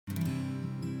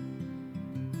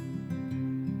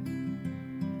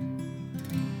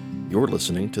You're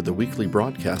listening to the weekly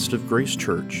broadcast of Grace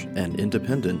Church, an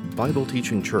independent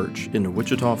Bible-teaching church in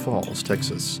Wichita Falls,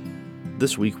 Texas.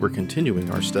 This week we're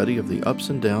continuing our study of the ups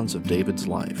and downs of David's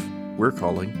life. We're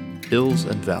calling Hills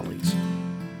and Valleys.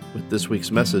 With this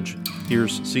week's message,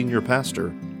 here's Senior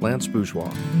Pastor Lance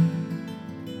Bourgeois.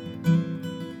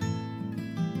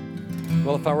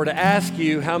 Well, if I were to ask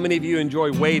you how many of you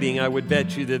enjoy waiting, I would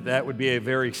bet you that would be a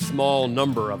very small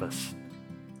number of us.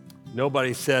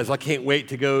 Nobody says, I can't wait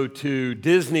to go to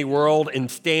Disney World and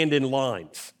stand in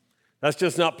lines. That's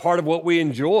just not part of what we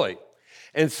enjoy.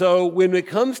 And so when it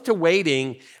comes to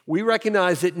waiting, we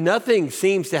recognize that nothing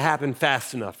seems to happen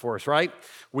fast enough for us, right?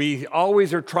 We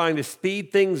always are trying to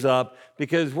speed things up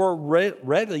because we're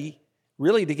ready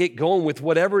really to get going with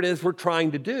whatever it is we're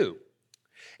trying to do.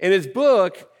 In his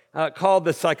book called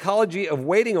The Psychology of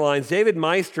Waiting Lines, David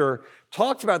Meister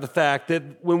talks about the fact that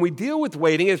when we deal with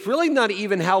waiting, it's really not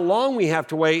even how long we have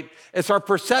to wait, it's our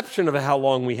perception of how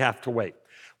long we have to wait.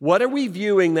 What are we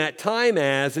viewing that time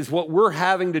as is what we're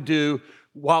having to do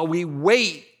while we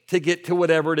wait to get to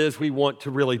whatever it is we want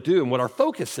to really do and what our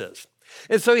focus is.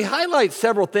 And so he highlights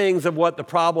several things of what the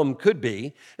problem could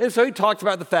be. And so he talks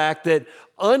about the fact that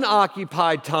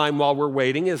unoccupied time while we're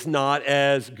waiting is not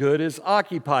as good as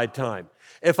occupied time.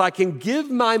 If I can give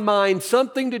my mind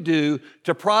something to do,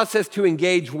 to process, to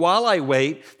engage while I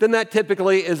wait, then that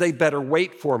typically is a better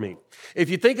wait for me. If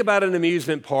you think about an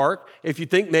amusement park, if you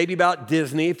think maybe about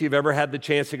Disney, if you've ever had the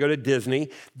chance to go to Disney,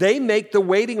 they make the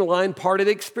waiting line part of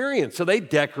the experience. So they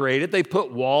decorate it, they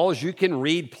put walls, you can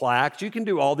read plaques, you can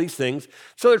do all these things.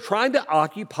 So they're trying to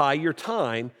occupy your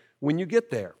time when you get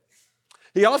there.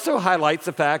 He also highlights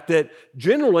the fact that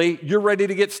generally you're ready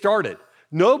to get started.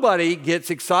 Nobody gets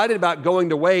excited about going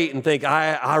to wait and think,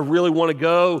 I really want to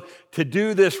go to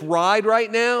do this ride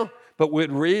right now, but what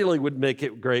really would make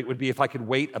it great would be if I could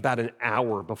wait about an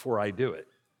hour before I do it,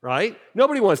 right?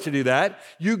 Nobody wants to do that.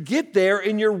 You get there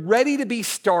and you're ready to be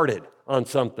started on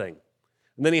something.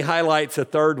 And then he highlights a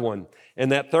third one,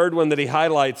 and that third one that he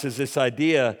highlights is this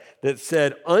idea that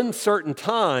said uncertain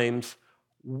times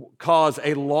cause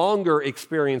a longer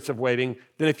experience of waiting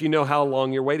than if you know how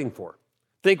long you're waiting for.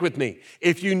 Think with me.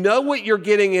 If you know what you're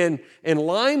getting in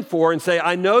line for and say,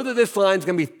 I know that this line's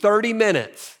going to be 30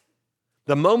 minutes,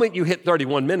 the moment you hit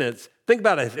 31 minutes, think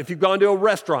about it. If you've gone to a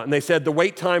restaurant and they said the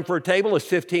wait time for a table is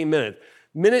 15 minutes,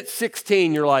 minute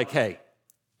 16, you're like, hey,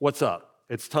 what's up?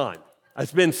 It's time.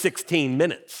 It's been 16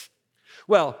 minutes.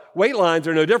 Well, wait lines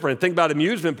are no different. Think about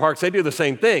amusement parks. They do the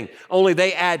same thing, only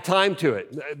they add time to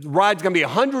it. The ride's going to be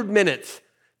 100 minutes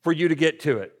for you to get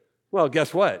to it. Well,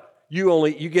 guess what?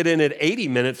 You get in at 80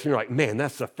 minutes and you're like, man,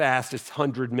 that's the fastest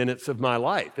 100 minutes of my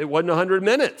life. It wasn't 100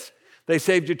 minutes. They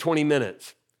saved you 20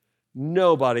 minutes.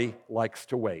 Nobody likes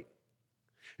to wait.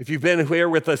 If you've been here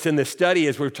with us in this study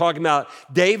as we're talking about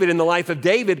David and the life of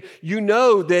David, you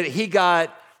know that he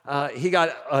got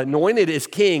anointed as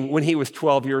king when he was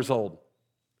 12 years old.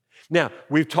 Now,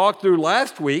 we've talked through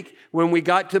last week when we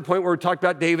got to the point where we talked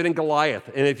about David and Goliath.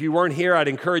 And if you weren't here, I'd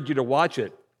encourage you to watch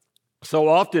it. So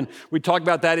often we talk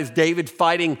about that as David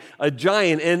fighting a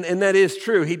giant, and that is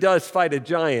true. He does fight a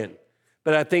giant.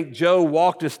 But I think Joe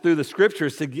walked us through the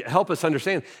scriptures to help us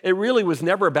understand it really was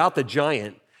never about the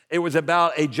giant. It was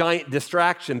about a giant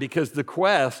distraction because the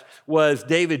quest was,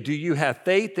 David, do you have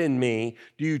faith in me?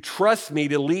 Do you trust me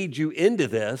to lead you into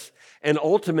this? And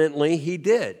ultimately he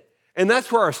did. And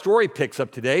that's where our story picks up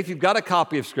today. If you've got a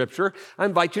copy of scripture, I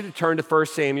invite you to turn to 1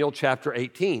 Samuel chapter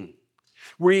 18.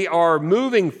 We are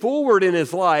moving forward in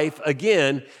his life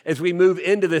again as we move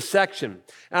into this section.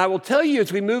 And I will tell you,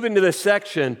 as we move into this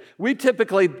section, we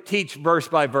typically teach verse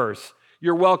by verse.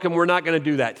 You're welcome. We're not going to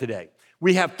do that today.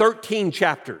 We have 13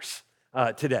 chapters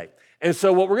today. And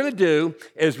so what we're going to do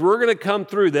is we're going to come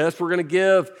through this. We're going to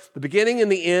give the beginning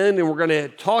and the end, and we're going to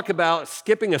talk about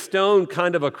skipping a stone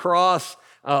kind of across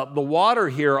the water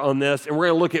here on this. And we're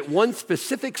going to look at one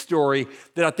specific story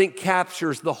that I think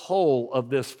captures the whole of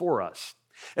this for us.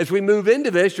 As we move into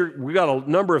this, we've got a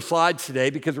number of slides today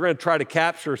because we're going to try to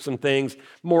capture some things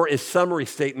more as summary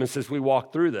statements as we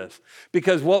walk through this.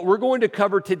 Because what we're going to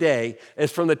cover today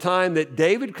is from the time that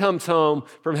David comes home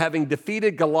from having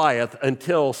defeated Goliath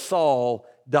until Saul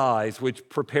dies, which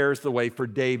prepares the way for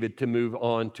David to move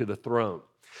on to the throne.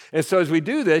 And so as we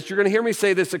do this, you're going to hear me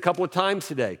say this a couple of times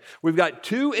today. We've got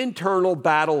two internal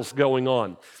battles going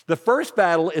on. The first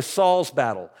battle is Saul's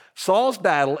battle. Saul's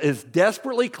battle is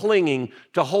desperately clinging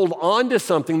to hold on to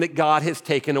something that God has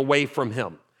taken away from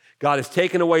him. God has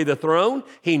taken away the throne.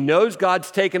 He knows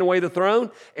God's taken away the throne,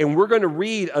 and we're going to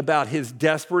read about his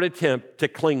desperate attempt to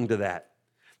cling to that.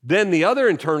 Then the other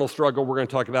internal struggle we're going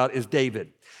to talk about is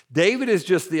David. David is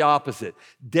just the opposite.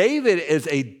 David is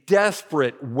a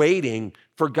desperate waiting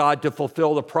for God to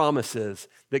fulfill the promises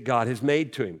that God has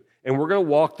made to him. And we're going to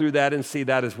walk through that and see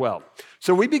that as well.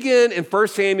 So we begin in 1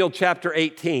 Samuel chapter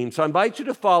 18. So I invite you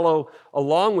to follow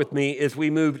along with me as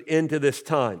we move into this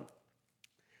time.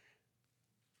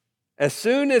 As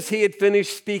soon as he had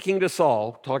finished speaking to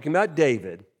Saul, talking about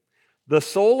David, the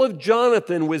soul of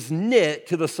Jonathan was knit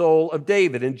to the soul of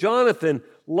David, and Jonathan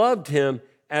loved him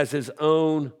as his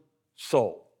own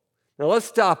soul. Now let's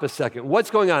stop a second. What's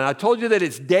going on? I told you that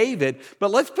it's David, but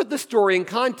let's put the story in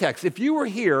context. If you were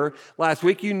here last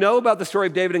week, you know about the story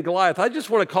of David and Goliath. I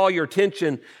just want to call your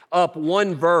attention up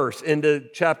one verse into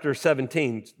chapter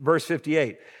 17, verse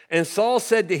 58. And Saul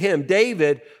said to him,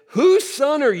 David, whose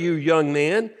son are you, young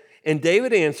man? And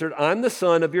David answered, I'm the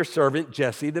son of your servant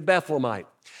Jesse the Bethlehemite.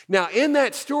 Now, in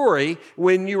that story,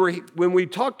 when we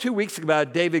talked 2 weeks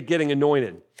about David getting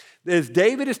anointed, as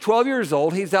David is 12 years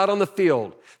old, he's out on the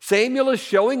field. Samuel is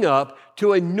showing up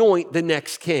to anoint the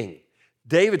next king.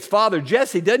 David's father,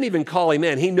 Jesse, doesn't even call him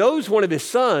in. He knows one of his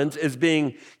sons is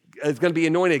going to be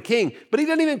anointed king, but he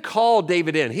doesn't even call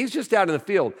David in. He's just out in the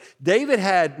field. David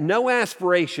had no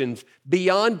aspirations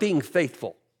beyond being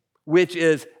faithful, which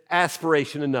is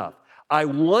aspiration enough. I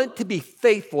want to be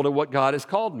faithful to what God has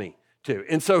called me to.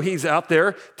 And so he's out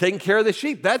there taking care of the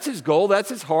sheep. That's his goal. That's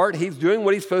his heart. He's doing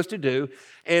what he's supposed to do.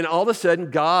 And all of a sudden,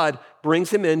 God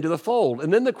brings him into the fold.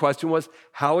 And then the question was,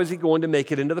 how is he going to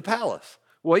make it into the palace?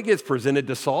 Well, he gets presented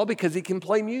to Saul because he can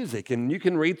play music. And you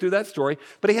can read through that story.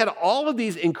 But he had all of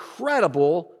these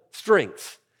incredible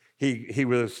strengths. He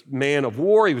was a man of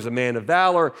war. He was a man of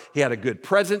valor. He had a good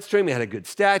presence to him. He had a good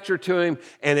stature to him.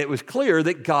 And it was clear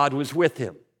that God was with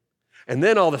him. And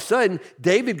then all of a sudden,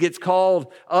 David gets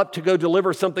called up to go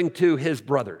deliver something to his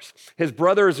brothers. His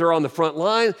brothers are on the front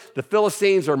line. The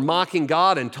Philistines are mocking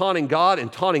God and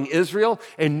taunting Israel.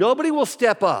 And nobody will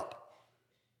step up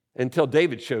until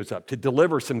David shows up to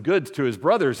deliver some goods to his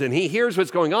brothers. And he hears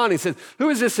what's going on. He says, who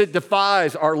is this that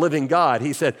defies our living God?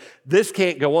 He said, this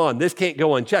can't go on. This can't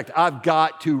go unchecked. I've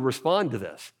got to respond to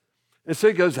this. And so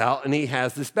he goes out and he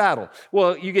has this battle.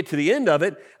 Well, you get to the end of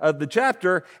it, of the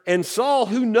chapter, and Saul,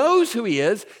 who knows who he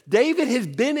is, David has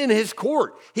been in his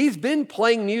court. He's been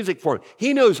playing music for him.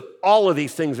 He knows all of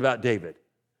these things about David.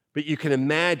 But you can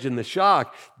imagine the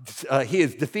shock. He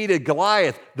has defeated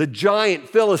Goliath, the giant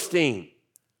Philistine.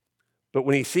 But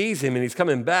when he sees him and he's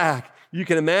coming back, you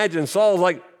can imagine Saul's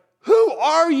like, who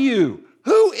are you?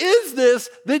 Who is this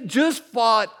that just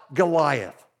fought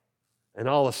Goliath? And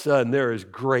all of a sudden, there is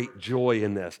great joy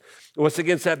in this. What's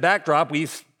against that backdrop? We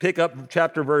pick up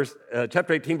chapter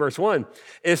 18, verse 1.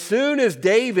 As soon as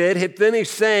David had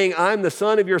finished saying, I'm the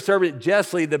son of your servant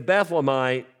Jesse the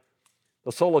Bethlehemite,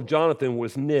 the soul of Jonathan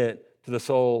was knit to the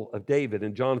soul of David,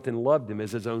 and Jonathan loved him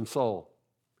as his own soul.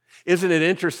 Isn't it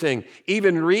interesting?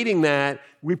 Even reading that,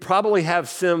 we probably have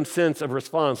some sense of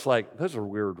response like, those are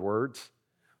weird words.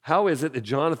 How is it that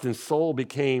Jonathan's soul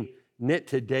became knit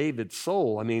to David's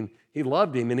soul? I mean, he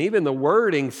loved him. And even the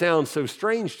wording sounds so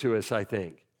strange to us, I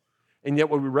think. And yet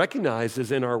what we recognize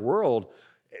is in our world,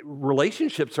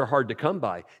 relationships are hard to come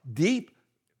by. Deep,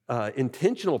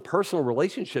 intentional, personal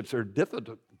relationships are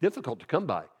difficult to come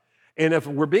by. And if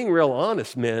we're being real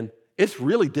honest, men, it's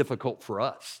really difficult for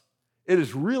us. It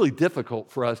is really difficult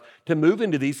for us to move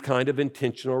into these kind of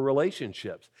intentional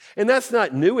relationships. And that's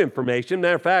not new information.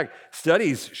 Matter of fact,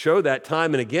 studies show that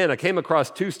time and again. I came across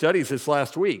 2 studies this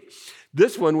last week.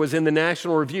 This one was in the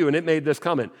National Review, and it made this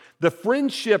comment. The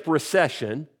friendship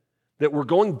recession, that we're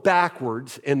going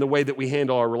backwards in the way that we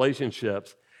handle our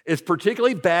relationships, is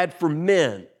particularly bad for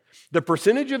men. The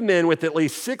percentage of men with at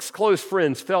least 6 close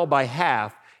friends fell by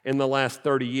half in the last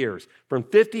 30 years, from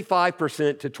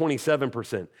 55% to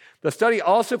 27%. The study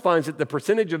also finds that the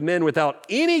percentage of men without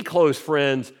any close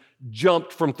friends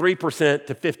jumped from 3%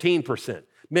 to 15%.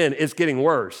 Men, it's getting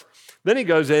worse. Then he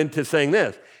goes into saying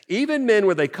this, even men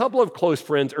with a couple of close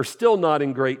friends are still not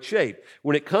in great shape.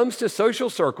 When it comes to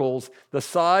social circles, the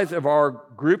size of our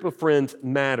group of friends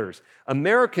matters.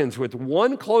 Americans with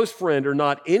 1 close friend are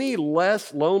not any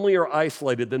less lonely or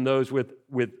isolated than those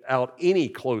without any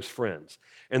close friends.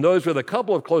 And those with a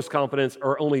couple of close confidants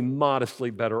are only modestly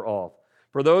better off.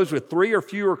 For those with 3 or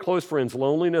fewer close friends,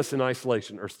 loneliness and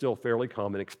isolation are still fairly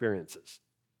common experiences.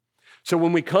 So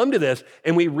when we come to this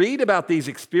and we read about these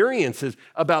experiences,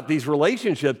 about these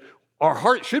relationships, our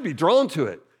heart should be drawn to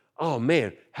it. Oh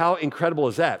man, how incredible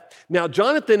is that? Now,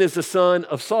 Jonathan is the son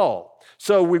of Saul.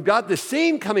 So we've got the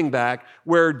scene coming back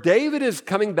where David is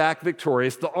coming back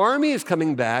victorious. The army is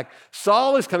coming back.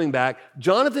 Saul is coming back.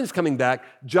 Jonathan's coming back.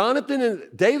 Jonathan and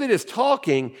David is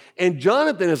talking, and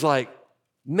Jonathan is like,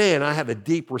 man, I have a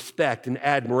deep respect and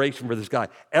admiration for this guy.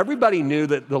 Everybody knew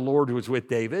that the Lord was with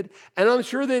David, and I'm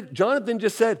sure that Jonathan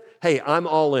just said, hey, I'm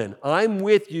all in. I'm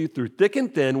with you through thick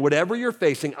and thin, whatever you're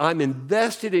facing. I'm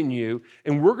invested in you,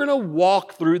 and we're going to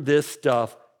walk through this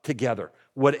stuff together,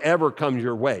 whatever comes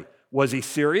your way. Was he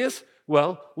serious?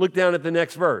 Well, look down at the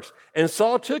next verse. And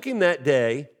Saul took him that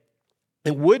day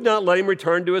and would not let him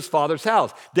return to his father's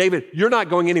house. David, you're not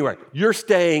going anywhere. You're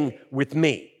staying with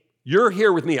me. You're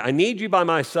here with me. I need you by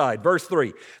my side. Verse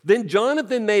 3. Then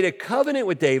Jonathan made a covenant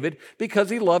with David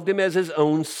because he loved him as his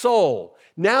own soul.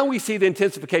 Now we see the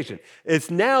intensification.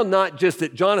 It's now not just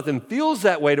that Jonathan feels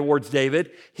that way towards David.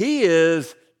 He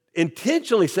is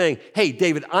intentionally saying, hey,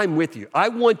 David, I'm with you. I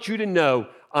want you to know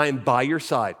I'm by your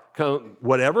side. Come,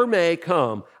 whatever may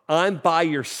come, I'm by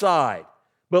your side.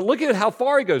 But look at how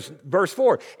far he goes. Verse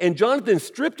 4, and Jonathan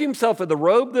stripped himself of the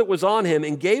robe that was on him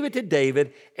and gave it to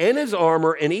David and his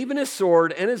armor and even his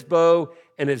sword and his bow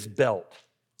and his belt.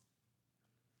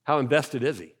 How invested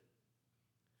is he?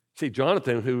 See,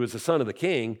 Jonathan, who was the son of the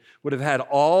king, would have had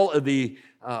all of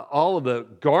the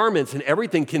garments and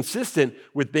everything consistent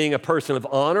with being a person of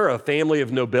honor, a family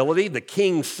of nobility, the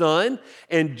king's son.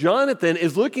 And Jonathan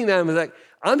is looking at him and like,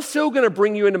 I'm still going to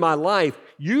bring you into my life.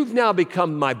 You've now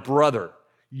become my brother.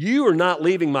 You are not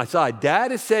leaving my side.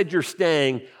 Dad has said you're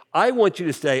staying. I want you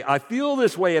to stay. I feel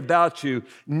this way about you.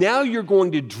 Now you're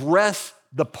going to dress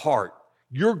the part.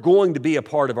 You're going to be a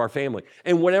part of our family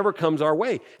and whatever comes our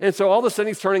way. And so all of a sudden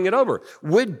he's turning it over.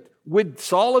 Would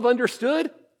Saul have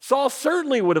understood? Saul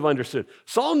certainly would have understood.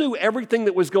 Saul knew everything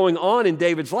that was going on in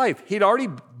David's life. He'd already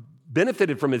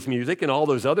benefited from his music and all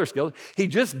those other skills. He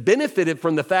just benefited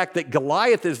from the fact that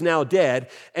Goliath is now dead.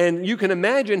 And you can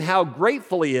imagine how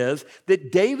grateful he is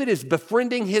that David is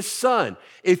befriending his son.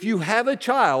 If you have a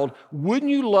child,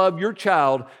 wouldn't you love your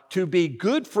child to be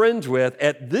good friends with,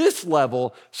 at this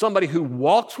level, somebody who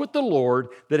walks with the Lord,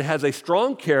 that has a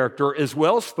strong character, is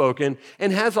well-spoken,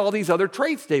 and has all these other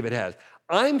traits David has?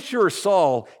 I'm sure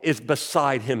Saul is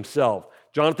beside himself.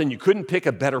 Jonathan, you couldn't pick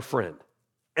a better friend.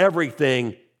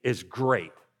 Everything is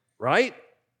great, right?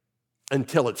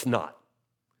 Until it's not.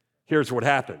 Here's what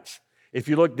happens. If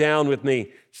you look down with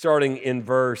me, starting in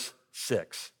verse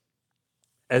 6.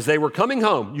 As they were coming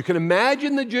home, you can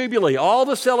imagine the jubilee, all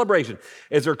the celebration.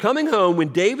 As they're coming home, when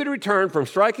David returned from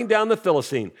striking down the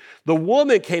Philistine, the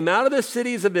woman came out of the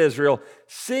cities of Israel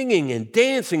singing and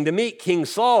dancing to meet King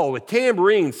Saul with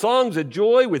tambourines, songs of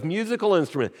joy with musical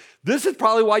instruments. This is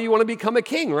probably why you want to become a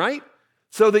king, right?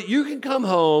 So that you can come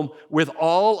home with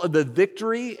all of the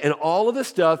victory and all of the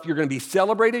stuff. You're going to be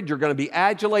celebrated. You're going to be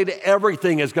adulated.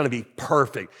 Everything is going to be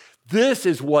perfect. This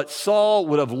is what Saul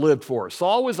would have lived for.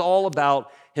 Saul was all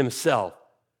about himself.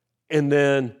 And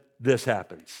then this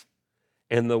happens.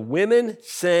 And the women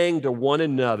sang to one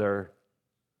another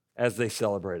as they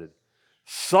celebrated.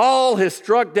 Saul has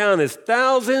struck down his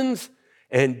thousands,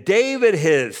 and David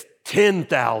his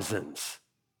 10,000s.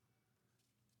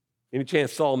 Any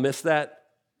chance Saul missed that?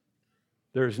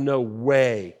 There's no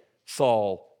way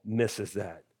Saul misses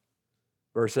that.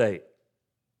 Verse 8,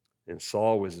 and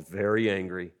Saul was very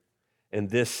angry, and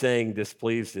this saying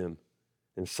displeased him.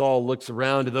 And Saul looks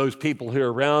around to those people who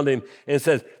are around him and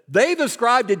says, they've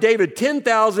ascribed to David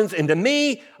 10,000s, and to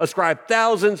me ascribed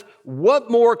thousands.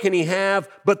 What more can he have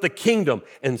but the kingdom?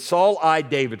 And Saul eyed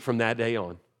David from that day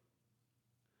on.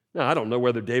 Now, I don't know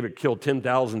whether David killed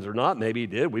 10,000s or not. Maybe he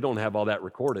did. We don't have all that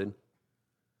recorded.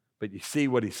 But you see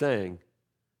what he's saying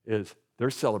is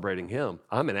they're celebrating him.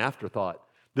 I'm an afterthought.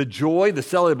 The joy, the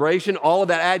celebration, all of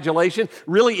that adulation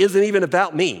really isn't even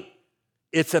about me.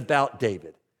 It's about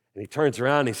David. And he turns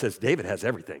around and he says, David has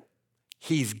everything.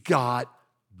 He's got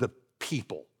the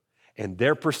people. And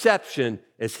their perception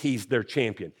is he's their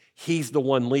champion. He's the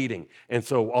one leading. And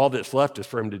so all that's left is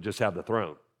for him to just have the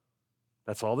throne.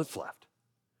 That's all that's left.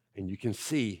 And you can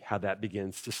see how that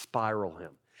begins to spiral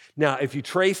him. Now, if you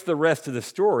trace the rest of the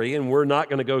story, and we're not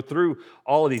going to go through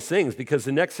all of these things, because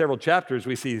the next several chapters,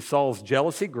 we see Saul's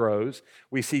jealousy grows.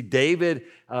 We see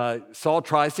Saul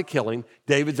tries to kill him.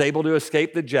 David's able to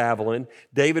escape the javelin.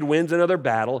 David wins another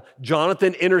battle.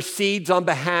 Jonathan intercedes on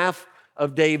behalf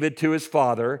of David to his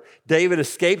father. David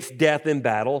escapes death in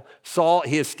battle.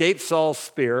 He escapes Saul's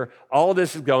spear. All of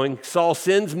this is going. Saul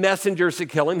sends messengers to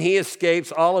kill him. He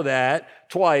escapes all of that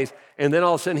twice. And then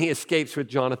all of a sudden he escapes with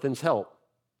Jonathan's help.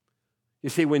 You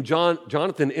see, when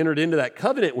Jonathan entered into that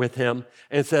covenant with him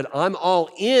and said, I'm all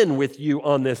in with you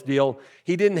on this deal,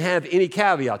 he didn't have any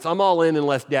caveats. I'm all in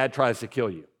unless Dad tries to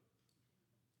kill you.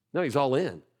 No, he's all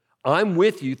in. I'm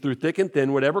with you through thick and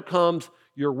thin. Whatever comes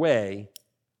your way,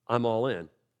 I'm all in.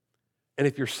 And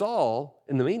if you're Saul,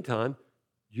 in the meantime,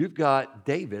 you've got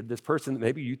David, this person that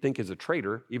maybe you think is a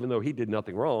traitor, even though he did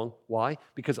nothing wrong. Why?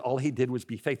 Because all he did was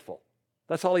be faithful.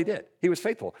 That's all he did. He was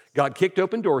faithful. God kicked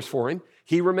open doors for him.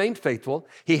 He remained faithful.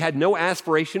 He had no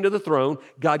aspiration to the throne.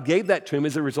 God gave that to him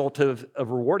as a result of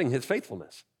rewarding his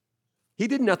faithfulness. He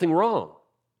did nothing wrong.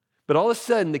 But all of a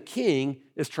sudden, the king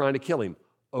is trying to kill him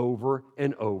over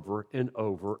and over and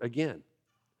over again.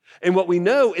 And what we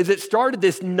know is it started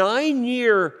this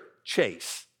 9-year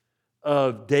chase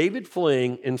of David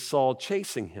fleeing and Saul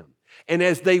chasing him. And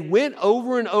as they went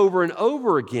over and over and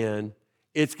over again,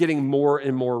 it's getting more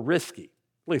and more risky.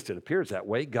 At least it appears that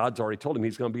way. God's already told him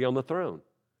he's going to be on the throne.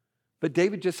 But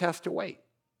David just has to wait.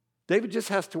 David just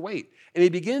has to wait. And he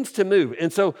begins to move.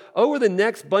 And so over the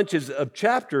next bunches of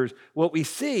chapters, what we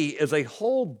see is a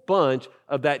whole bunch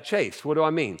of that chase. What do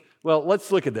I mean? Well,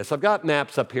 let's look at this. I've got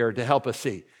maps up here to help us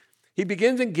see. He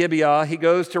begins in Gibeah. He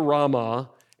goes to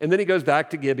Ramah. And then he goes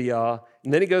back to Gibeah,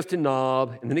 and then he goes to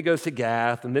Nob, and then he goes to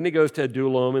Gath, and then he goes to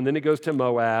Adullam, and then he goes to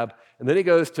Moab, and then he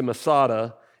goes to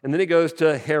Masada, and then he goes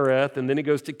to Hereth, and then he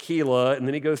goes to Keilah, and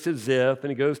then he goes to Ziph, and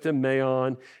he goes to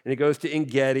Maon, and he goes to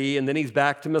En-Gedi, and then he's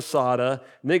back to Masada,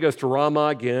 and then he goes to Ramah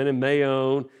again, and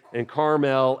Maon, and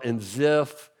Carmel, and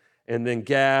Ziph, and then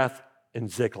Gath, and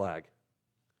Ziklag.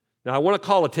 Now, I want to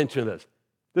call attention to this.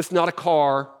 This is not a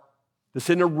car.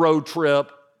 This isn't a road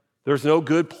trip. There's no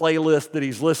good playlist that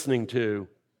he's listening to.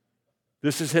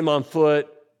 This is him on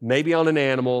foot, maybe on an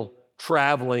animal,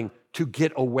 traveling to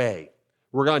get away.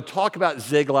 We're going to talk about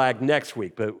Ziklag next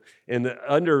week, but in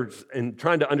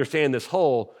trying to understand this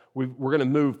whole, we're going to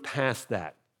move past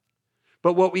that.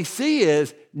 But what we see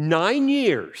is 9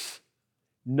 years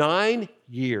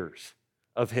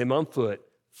of him on foot,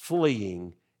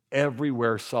 fleeing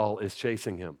everywhere Saul is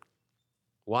chasing him.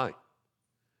 Why?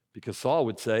 Because Saul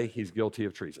would say he's guilty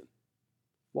of treason.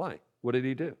 Why? What did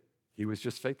he do? He was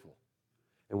just faithful.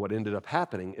 And what ended up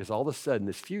happening is all of a sudden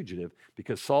this fugitive,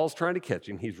 because Saul's trying to catch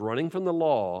him, he's running from the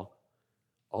law,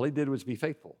 all he did was be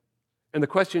faithful. And the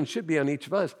question should be on each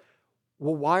of us,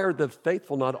 well, why are the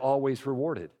faithful not always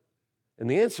rewarded? And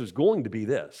the answer is going to be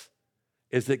this,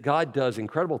 is that God does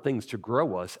incredible things to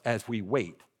grow us as we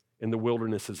wait in the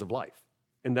wildernesses of life.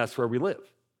 And that's where we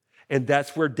live. And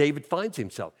that's where David finds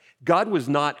himself. God was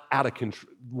not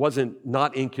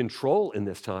not in control in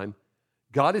this time.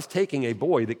 God is taking a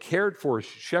boy that cared for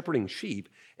shepherding sheep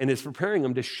and is preparing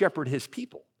him to shepherd his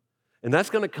people. And that's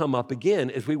going to come up again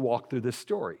as we walk through this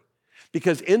story.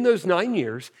 Because in those 9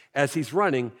 years, as he's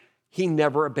running, he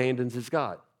never abandons his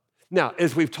God. Now,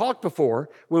 as we've talked before,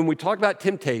 when we talk about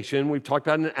temptation, we've talked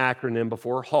about an acronym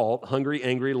before, HALT, hungry,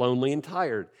 angry, lonely, and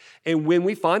tired. And when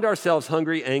we find ourselves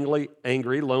hungry,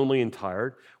 angry, lonely, and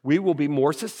tired, we will be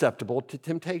more susceptible to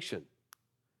temptation.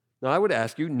 Now, I would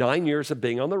ask you, 9 years of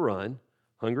being on the run,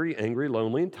 hungry, angry,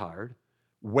 lonely, and tired,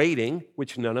 waiting,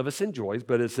 which none of us enjoys,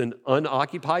 but it's an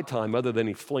unoccupied time other than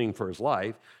he's fleeing for his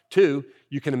life. 2,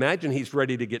 you can imagine he's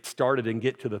ready to get started and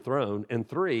get to the throne. And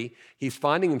 3, he's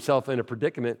finding himself in a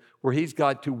predicament where he's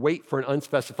got to wait for an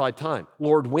unspecified time.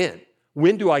 Lord, when?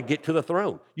 When do I get to the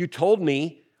throne? You told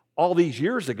me all these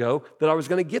years ago that I was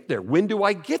going to get there. When do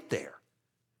I get there?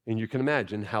 And you can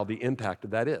imagine how the impact of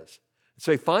that is.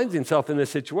 So he finds himself in this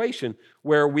situation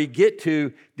where we get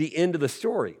to the end of the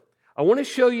story. I want to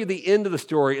show you the end of the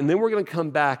story, and then we're going to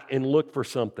come back and look for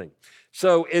something.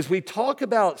 So as we talk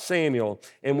about Samuel,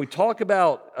 and we talk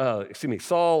about,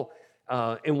 Saul,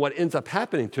 and what ends up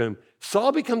happening to him,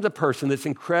 Saul becomes a person that's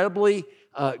incredibly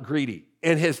greedy.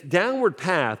 And his downward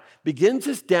path begins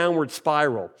this downward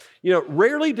spiral. You know,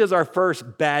 rarely does our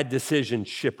first bad decision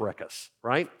shipwreck us,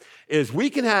 right? Is we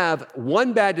can have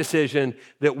one bad decision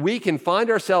that we can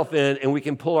find ourselves in and we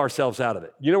can pull ourselves out of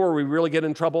it. You know where we really get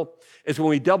in trouble? Is when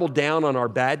we double down on our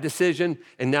bad decision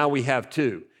and now we have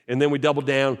 2. And then we double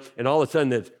down and all of a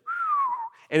sudden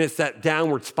it's that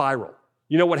downward spiral.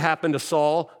 You know what happened to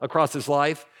Saul across his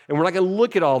life? And we're not going to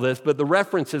look at all this, but the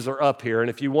references are up here. And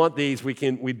if you want these,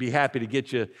 we'd be happy to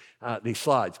get you these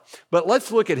slides. But let's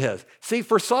look at his. See,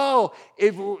 for Saul,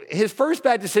 his first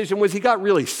bad decision was he got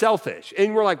really selfish.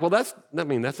 And we're like, well, that's not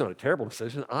a terrible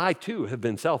decision. I, too, have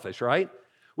been selfish, right?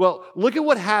 Well, look at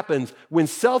what happens when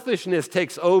selfishness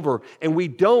takes over and we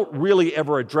don't really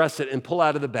ever address it and pull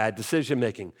out of the bad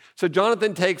decision-making. So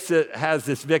Jonathan has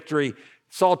this victory.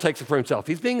 Saul takes it for himself.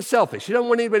 He's being selfish. He doesn't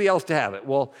want anybody else to have it.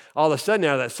 Well, all of a sudden,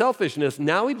 out of that selfishness,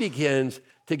 now he begins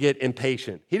to get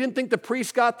impatient. He didn't think the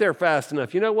priest got there fast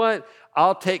enough. You know what?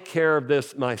 I'll take care of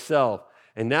this myself.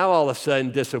 And now all of a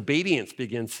sudden, disobedience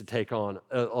begins to take on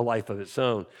a life of its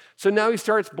own. So now he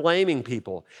starts blaming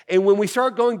people. And when we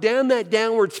start going down that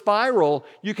downward spiral,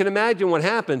 you can imagine what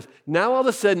happens. Now all of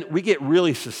a sudden, we get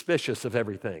really suspicious of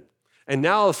everything. And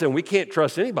now all of a sudden, we can't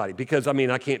trust anybody because,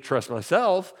 I can't trust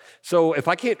myself. So if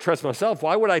I can't trust myself,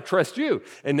 why would I trust you?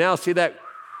 And now see that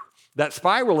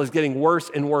spiral is getting worse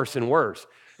and worse and worse.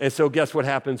 And so guess what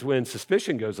happens when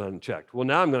suspicion goes unchecked? Well,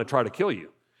 now I'm going to try to kill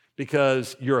you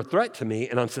because you're a threat to me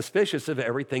and I'm suspicious of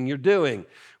everything you're doing.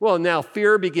 Well, now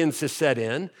fear begins to set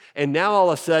in. And now all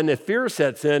of a sudden, if fear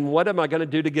sets in, what am I going to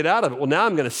do to get out of it? Well, now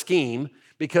I'm going to scheme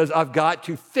because I've got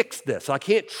to fix this. I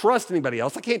can't trust anybody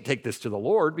else. I can't take this to the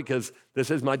Lord because this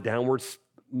is my downward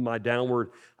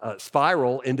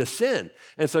spiral into sin.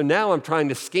 And so now I'm trying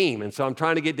to scheme. And so I'm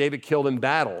trying to get David killed in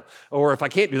battle. Or if I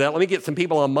can't do that, let me get some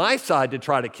people on my side to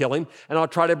try to kill him, and I'll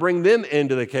try to bring them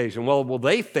into the occasion. Well,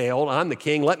 they failed. I'm the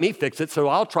king. Let me fix it. So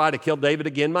I'll try to kill David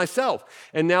again myself.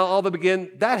 And now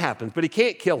that happens. But he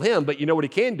can't kill him. But you know what he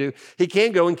can do? He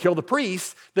can go and kill the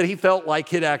priest that he felt like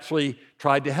had actually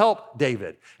tried to help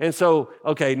David. And so,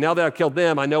 okay, now that I've killed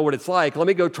them, I know what it's like. Let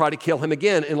me go try to kill him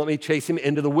again, and let me chase him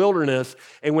into the wilderness.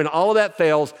 And when all of that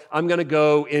fails, I'm going to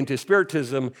go into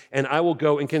spiritism, and I will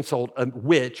go and consult a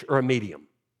witch or a medium.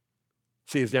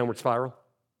 See his downward spiral?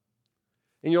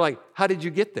 And you're like, how did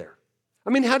you get there?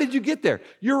 How did you get there?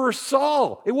 You were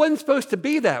Saul. It wasn't supposed to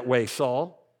be that way,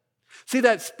 Saul. See,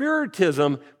 that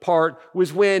spiritism part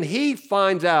was when he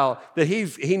finds out that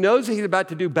he knows that he's about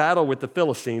to do battle with the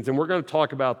Philistines, and we're going to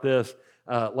talk about this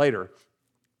later.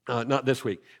 Not this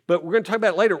week, but we're going to talk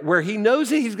about it later, where he knows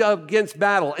that he's against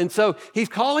battle. And so he's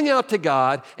calling out to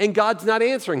God, and God's not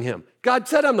answering him. God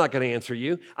said, I'm not going to answer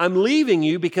you. I'm leaving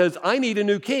you because I need a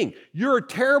new king. You're a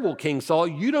terrible king, Saul.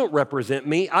 You don't represent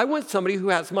me. I want somebody who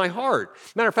has my heart.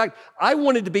 Matter of fact, I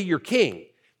wanted to be your king.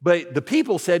 But the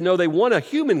people said, no, they want a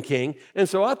human king. And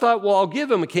so I thought, well, I'll give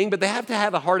them a king, but they have to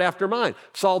have a heart after mine.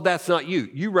 Saul, that's not you.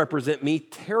 You represent me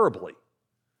terribly.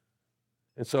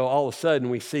 And so all of a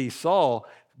sudden we see Saul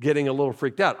getting a little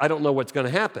freaked out. I don't know what's going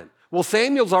to happen. Well,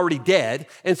 Samuel's already dead,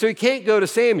 and so he can't go to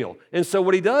Samuel. And so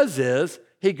what he does is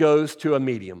he goes to a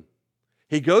medium.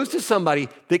 He goes to somebody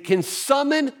that can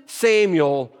summon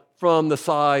Samuel from the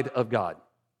side of God.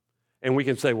 And we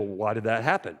can say, well, why did that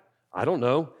happen? I don't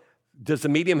know. Does the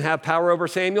medium have power over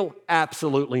Samuel?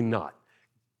 Absolutely not.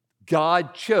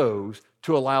 God chose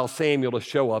to allow Samuel to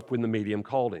show up when the medium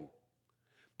called him.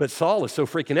 But Saul is so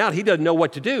freaking out, he doesn't know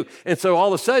what to do. And so all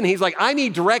of a sudden, he's like, I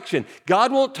need direction.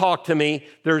 God won't talk to me.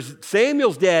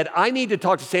 Samuel's dead. I need to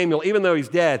talk to Samuel, even though he's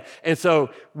dead. And so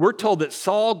we're told that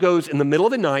Saul goes in the middle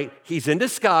of the night, he's in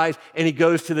disguise, and he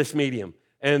goes to this medium.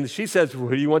 And she says, who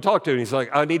do you want to talk to? And he's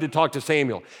like, I need to talk to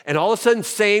Samuel. And all of a sudden,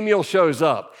 Samuel shows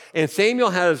up. And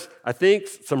Samuel has, I think,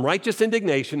 some righteous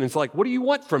indignation. And it's like, what do you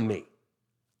want from me?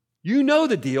 You know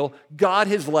the deal. God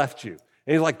has left you.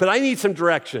 And he's like, but I need some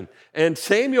direction. And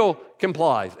Samuel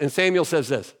complies. And Samuel says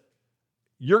this,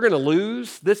 you're going to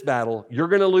lose this battle. You're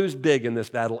going to lose big in this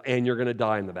battle. And you're going to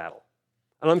die in the battle.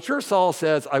 And I'm sure Saul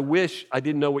says, I wish I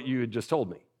didn't know what you had just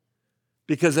told me.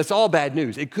 Because it's all bad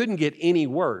news. It couldn't get any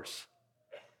worse.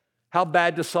 How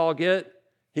bad does Saul get?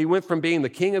 He went from being the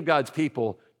king of God's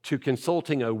people to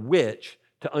consulting a witch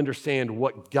to understand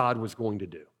what God was going to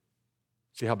do.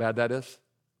 See how bad that is?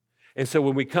 And so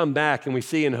when we come back and we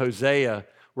see in Hosea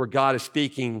where God is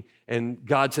speaking and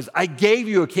God says, I gave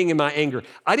you a king in my anger.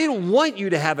 I didn't want you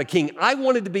to have a king. I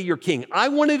wanted to be your king. I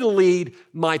wanted to lead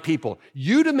my people.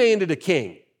 You demanded a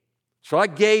king. So I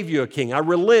gave you a king. I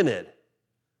relented.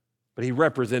 But he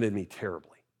represented me terribly.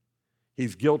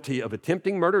 He's guilty of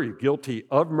attempting murder. He's guilty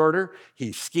of murder.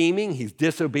 He's scheming. He's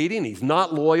disobedient. He's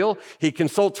not loyal. He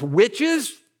consults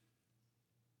witches.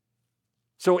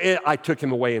 So I took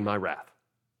him away in my wrath.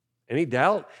 Any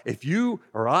doubt? If you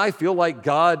or I feel like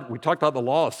God, we talked about the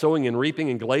law of sowing and reaping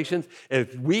in Galatians.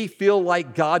 If we feel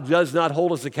like God does not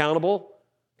hold us accountable,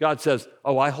 God says,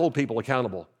 oh, I hold people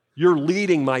accountable. You're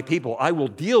leading my people. I will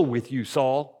deal with you,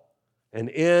 Saul. And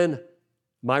in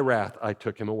my wrath, I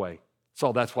took him away.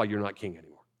 Saul, that's why you're not king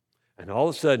anymore. And all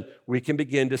of a sudden, we can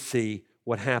begin to see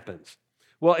what happens.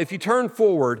 Well, if you turn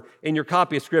forward in your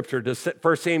copy of Scripture to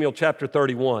 1 Samuel chapter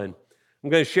 31, I'm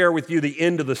going to share with you the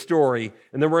end of the story,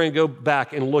 and then we're going to go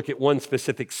back and look at one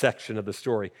specific section of the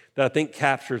story that I think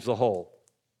captures the whole.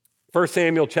 1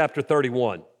 Samuel chapter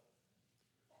 31.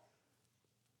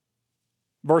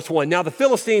 Verse 1, now the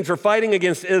Philistines were fighting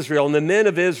against Israel, and the men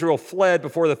of Israel fled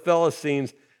before the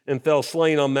Philistines and fell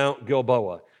slain on Mount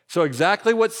Gilboa. So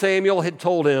exactly what Samuel had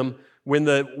told him when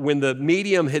the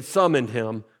medium had summoned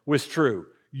him was true.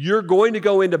 You're going to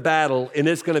go into battle, and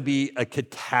it's going to be a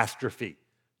catastrophe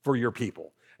for your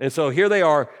people. And so here they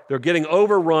are, they're getting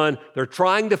overrun, they're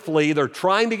trying to flee, they're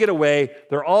trying to get away,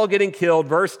 they're all getting killed.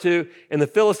 Verse 2, and the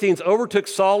Philistines overtook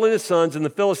Saul and his sons, and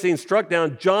the Philistines struck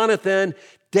down Jonathan.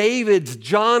 David's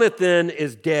Jonathan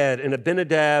is dead, and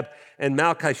Abinadab and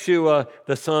Malchishua,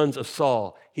 the sons of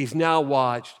Saul. He's now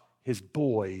watched his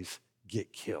boys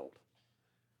get killed.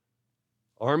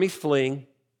 Army's fleeing,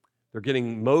 they're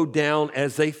getting mowed down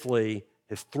as they flee.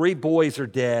 His 3 boys are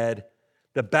dead.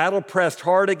 The battle pressed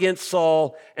hard against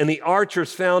Saul, and the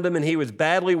archers found him, and he was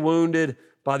badly wounded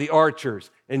by the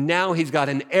archers. And now he's got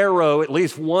an arrow, at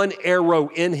least one arrow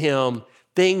in him.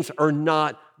 Things are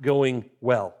not going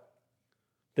well.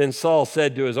 Then Saul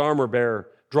said to his armor bearer,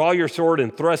 draw your sword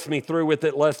and thrust me through with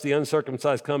it, lest the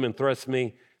uncircumcised come and thrust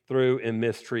me through and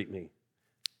mistreat me.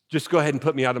 Just go ahead and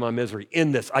put me out of my misery.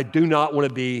 In this, I do not want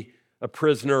to be a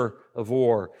prisoner of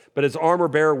war. But his armor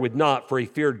bearer would not, for he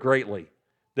feared greatly.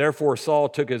 Therefore, Saul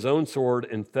took his own sword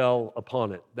and fell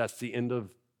upon it. That's the end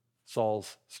of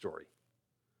Saul's story.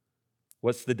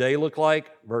 What's the day look like?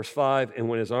 Verse 5, and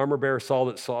when his armor bearer saw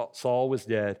that Saul was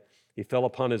dead, he fell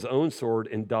upon his own sword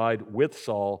and died with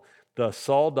Saul. Thus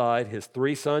Saul died, his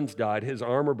 3 sons died, his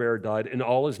armor bearer died, and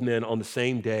all his men on the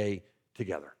same day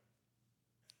together.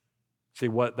 See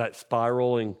what that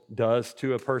spiraling does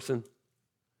to a person?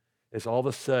 Is all of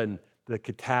a sudden the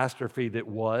catastrophe that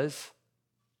was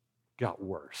got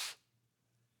worse.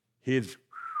 He's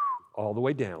all the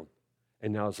way down,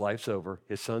 and now his life's over.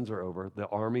 His sons are over. The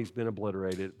army's been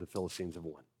obliterated. The Philistines have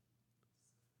won.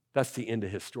 That's the end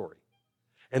of his story.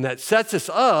 And that sets us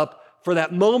up for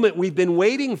that moment we've been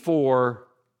waiting for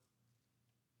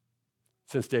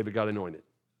since David got anointed.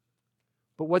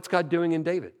 But what's God doing in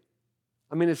David?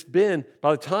 I mean, it's been,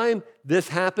 by the time this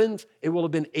happens, it will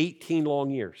have been 18 long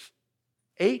years.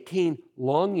 18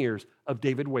 long years of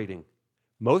David waiting,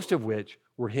 most of which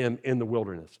were him in the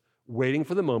wilderness, waiting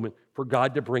for the moment for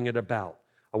God to bring it about.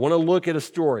 I want to look at a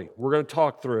story we're going to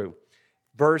talk through.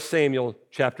 1 Samuel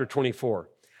chapter 24.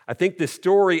 I think this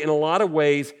story, in a lot of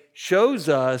ways, shows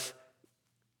us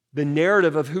the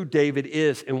narrative of who David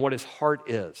is and what his heart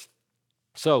is.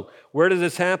 So, where does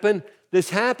this happen? This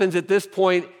happens at this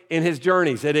point in his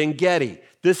journeys at En-Gedi.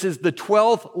 This is the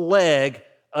 12th leg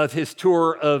of his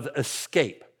tour of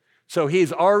escape. So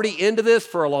he's already into this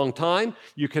for a long time.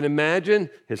 You can imagine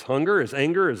his hunger, his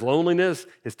anger, his loneliness,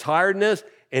 his tiredness,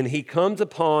 and he comes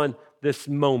upon this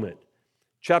moment.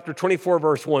 Chapter 24,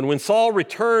 verse 1. When Saul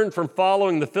returned from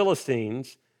following the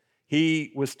Philistines,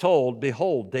 he was told,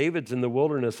 behold, David's in the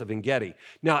wilderness of En-Gedi.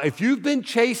 Now, if you've been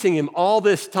chasing him all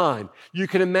this time, you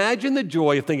can imagine the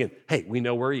joy of thinking, hey, we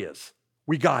know where he is.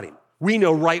 We got him. We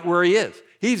know right where he is.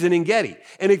 He's in En-Gedi.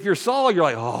 And if you're Saul, you're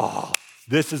like, oh,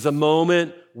 this is a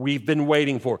moment we've been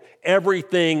waiting for.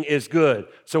 Everything is good.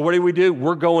 So what do?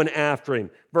 We're going after him.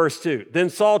 Verse 2, then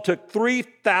Saul took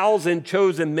 3,000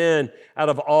 chosen men out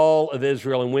of all of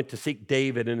Israel and went to seek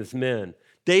David and his men.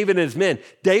 David and his men.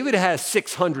 David has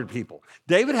 600 people.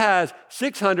 David has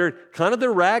 600, kind of the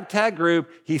ragtag group.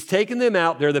 He's taken them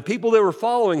out. They're the people that were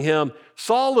following him.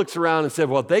 Saul looks around and said,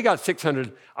 well, if they got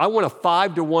 600, I want a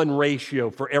 5-to-1 ratio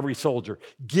for every soldier.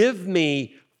 Give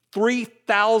me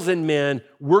 3,000 men.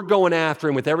 We're going after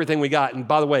him with everything we got. And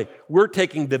by the way, we're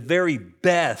taking the very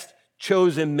best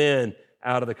chosen men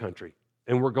out of the country,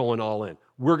 and we're going all in.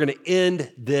 We're going to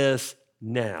end this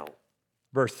now.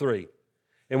 Verse 3.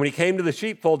 And when he came to the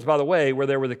sheepfolds by the way, where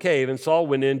there was a cave, and Saul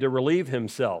went in to relieve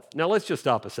himself. Now, let's just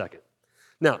stop a second.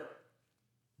 Now,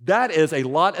 that is a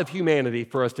lot of humanity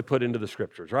for us to put into the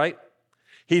scriptures, right?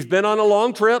 He's been on a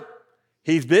long trip.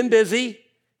 He's been busy.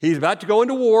 He's about to go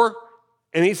into war.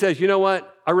 And he says, you know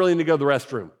what? I really need to go to the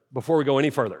restroom before we go any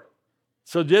further.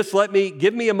 So just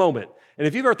give me a moment. And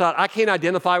if you've ever thought, I can't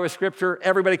identify with scripture,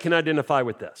 everybody can identify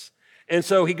with this. And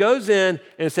so he goes in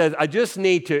and says, I just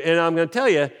need to, and I'm going to tell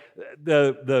you,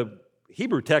 the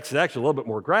Hebrew text is actually a little bit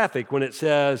more graphic when it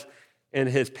says, and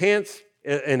his pants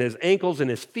and his ankles and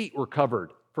his feet were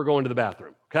covered for going to the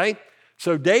bathroom, okay?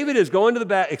 So David is going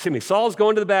to Saul's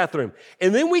going to the bathroom.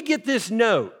 And then we get this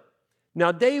note.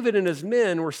 Now David and his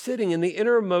men were sitting in the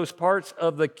innermost parts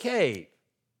of the cave.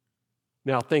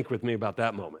 Now think with me about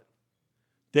that moment.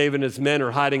 David and his men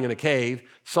are hiding in a cave.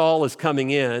 Saul is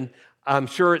coming in. I'm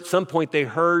sure at some point they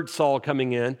heard Saul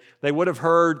coming in. They would have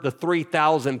heard the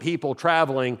 3,000 people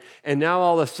traveling. And now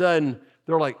all of a sudden,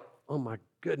 they're like, oh my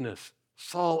goodness,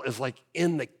 Saul is like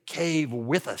in the cave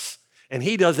with us. And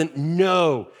he doesn't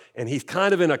know. And he's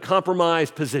kind of in a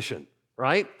compromised position,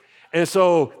 right? And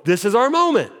so this is our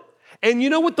moment. And you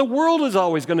know what the world is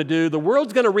always going to do? The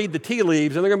world's going to read the tea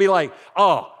leaves and they're going to be like,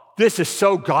 oh, this is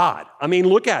so God. I mean,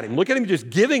 look at him. Look at him just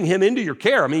giving him into your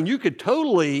care. I mean, you could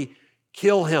totally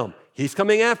kill him. He's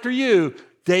coming after you.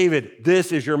 David,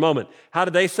 this is your moment. How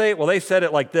did they say it? Well, they said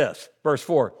it like this, verse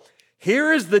 4.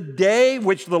 Here is the day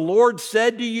which the Lord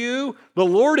said to you. The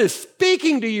Lord is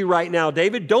speaking to you right now,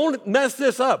 David. Don't mess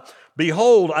this up.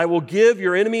 Behold, I will give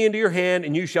your enemy into your hand,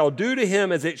 and you shall do to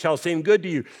him as it shall seem good to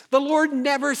you. The Lord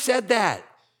never said that.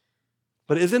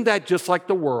 But isn't that just like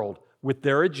the world with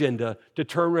their agenda to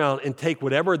turn around and take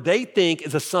whatever they think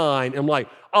is a sign and like,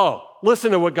 oh,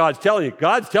 listen to what God's telling you.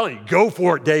 God's telling you, go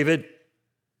for it, David.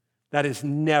 That is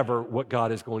never what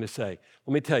God is going to say.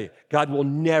 Let me tell you, God will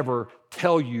never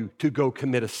tell you to go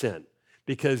commit a sin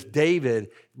because David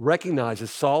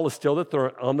recognizes Saul is still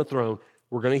on the throne.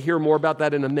 We're going to hear more about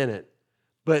that in a minute.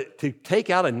 But to take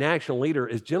out a national leader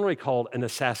is generally called an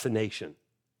assassination.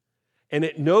 And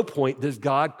at no point does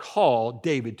God call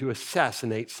David to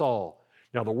assassinate Saul.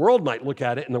 Now, the world might look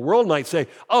at it and the world might say,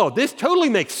 oh, this totally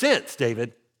makes sense,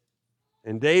 David.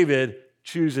 And David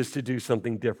chooses to do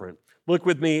something different. Look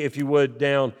with me, if you would,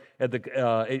 down at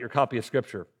your copy of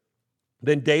Scripture.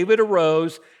 Then David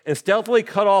arose and stealthily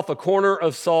cut off a corner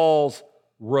of Saul's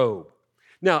robe.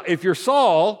 Now, if you're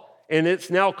Saul and it's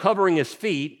now covering his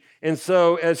feet, and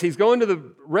so as he's going to the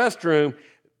restroom,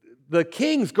 the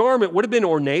king's garment would have been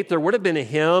ornate. There would have been a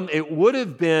hem. It would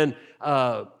have been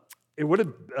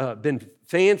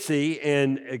fancy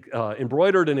and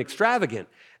embroidered and extravagant.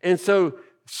 And so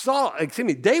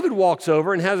David walks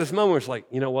over and has this moment where it's like,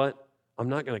 you know what? I'm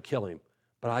not going to kill him,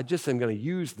 but I just am going to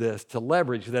use this to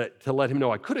leverage that to let him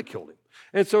know I could have killed him.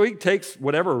 And so he takes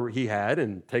whatever he had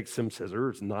and takes some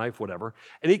scissors, knife, whatever,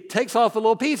 and he takes off a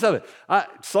little piece of it.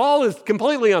 Saul is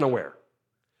completely unaware.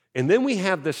 And then we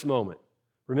have this moment.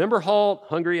 Remember, halt,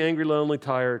 hungry, angry, lonely,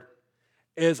 tired.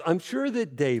 As I'm sure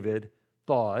that David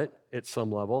thought at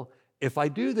some level, if I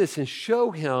do this and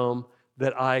show him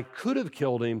that I could have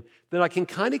killed him, then I can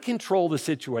kind of control the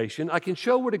situation. I can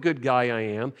show what a good guy I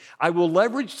am. I will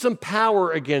leverage some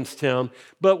power against him.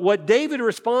 But what David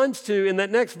responds to in that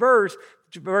next verse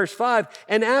 5,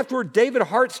 and afterward David's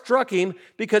heart struck him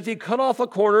because he cut off a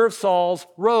corner of Saul's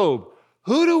robe.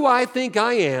 Who do I think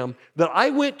I am that I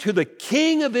went to the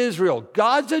king of Israel,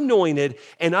 God's anointed,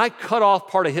 and I cut off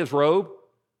part of his robe?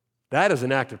 That is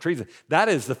an act of treason. That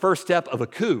is the first step of a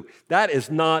coup. That is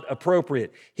not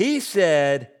appropriate. He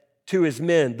said to his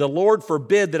men, the Lord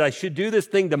forbid that I should do this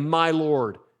thing to my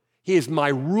Lord. He is my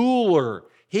ruler.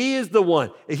 He is the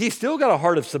one. He's still got a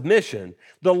heart of submission.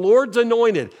 The Lord's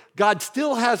anointed. God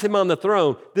still has him on the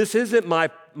throne. This isn't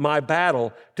my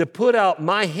battle to put out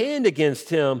my hand against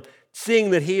him,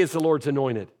 seeing that he is the Lord's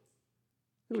anointed.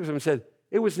 He looked at him and said,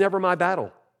 it was never my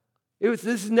battle. This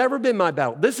has never been my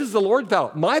battle. This is the Lord's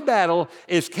battle. My battle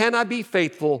is, can I be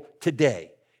faithful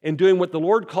today in doing what the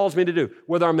Lord calls me to do?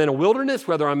 Whether I'm in a wilderness,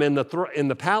 whether I'm in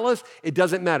the palace, it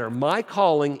doesn't matter. My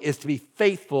calling is to be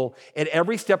faithful at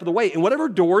every step of the way. And whatever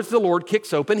doors the Lord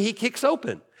kicks open, he kicks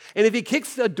open. And if he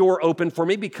kicks a door open for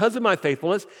me because of my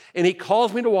faithfulness and he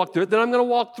calls me to walk through it, then I'm going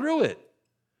to walk through it.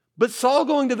 But Saul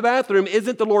going to the bathroom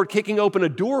isn't the Lord kicking open a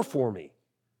door for me.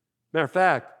 Matter of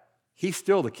fact, he's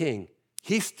still the king.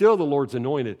 He's still the Lord's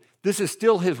anointed. This is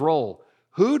still his role.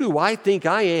 Who do I think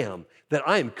I am that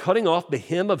I am cutting off the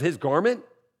hem of his garment?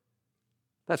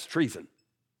 That's treason.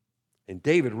 And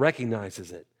David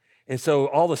recognizes it. And so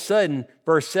all of a sudden,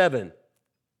 verse 7,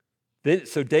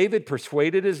 so David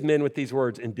persuaded his men with these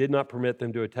words and did not permit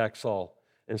them to attack Saul.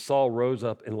 And Saul rose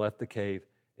up and left the cave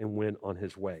and went on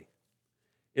his way.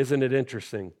 Isn't it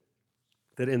interesting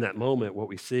that in that moment what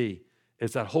we see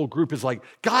is that whole group is like,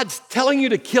 God's telling you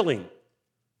to kill him.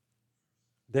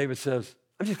 David says,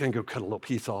 I'm just going to go cut a little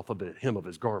piece off of the hem of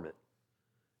his garment.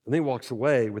 And then he walks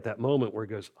away with that moment where he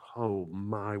goes, oh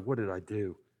my, what did I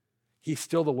do? He's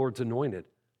still the Lord's anointed.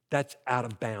 That's out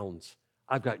of bounds.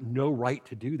 I've got no right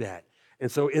to do that. And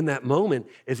so in that moment,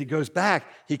 as he goes back,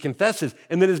 he confesses.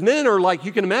 And then his men are like,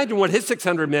 you can imagine what his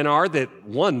 600 men are, that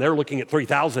one, they're looking at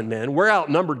 3,000 men. We're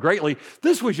outnumbered greatly.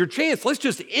 This was your chance. Let's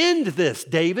just end this,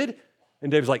 David. And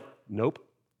David's like, nope,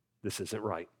 this isn't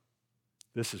right.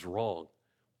 This is wrong.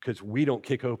 Because we don't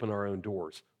kick open our own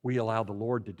doors. We allow the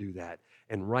Lord to do that.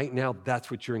 And right now, that's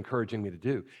what you're encouraging me to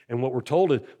do. And what we're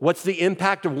told is, what's the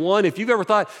impact of one? If you've ever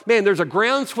thought, man, there's a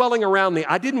ground swelling around me.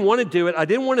 I didn't want to do it. I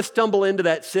didn't want to stumble into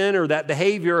that sin or that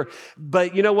behavior.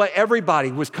 But you know what?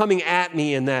 Everybody was coming at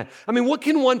me in that. I mean, what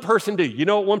can one person do? You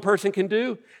know what one person can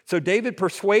do? So David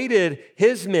persuaded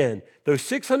his men, those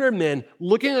 600 men,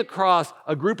 looking across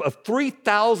a group of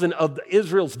 3,000 of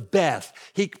Israel's best.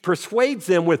 He persuades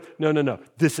them with, no,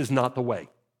 this is not the way.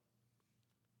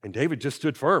 And David just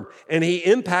stood firm. And he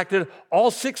impacted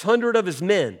all 600 of his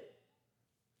men.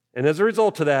 And as a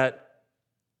result of that,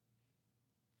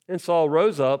 and Saul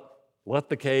rose up, left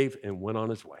the cave, and went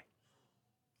on his way.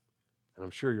 And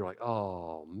I'm sure you're like,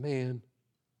 oh, man,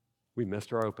 we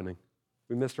missed our opening.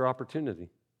 We missed our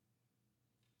opportunity.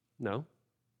 No.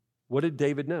 What did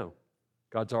David know?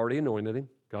 God's already anointed him.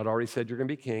 God already said you're going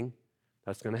to be king.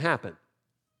 That's going to happen.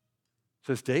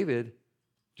 So it's David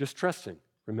just trusting.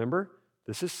 Remember,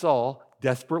 this is Saul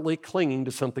desperately clinging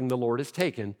to something the Lord has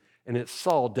taken, and it's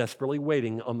Saul desperately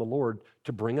waiting on the Lord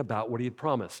to bring about what he had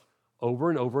promised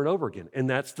over and over and over again. And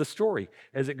that's the story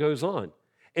as it goes on.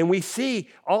 And we see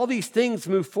all these things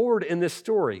move forward in this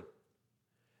story.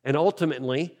 And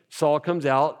ultimately, Saul comes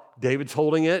out, David's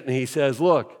holding it, and he says,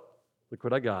 look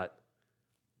what I got.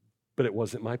 But it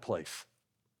wasn't my place,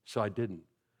 so I didn't.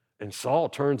 And Saul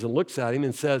turns and looks at him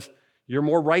and says, you're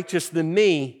more righteous than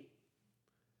me.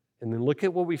 And then look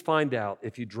at what we find out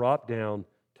if you drop down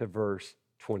to verse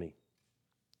 20.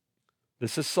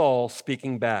 This is Saul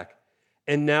speaking back.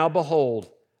 And now behold,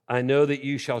 I know that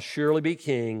you shall surely be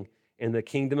king, and the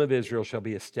kingdom of Israel shall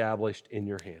be established in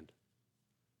your hand.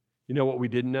 You know what we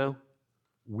didn't know?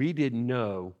 We didn't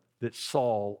know that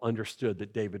Saul understood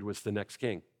that David was the next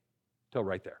king. Till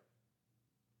right there.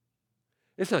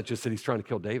 It's not just that he's trying to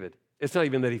kill David. It's not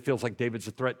even that he feels like David's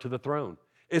a threat to the throne.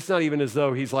 It's not even as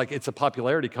though he's like, it's a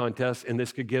popularity contest and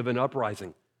this could give an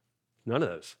uprising. None of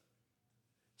those.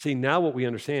 See, now what we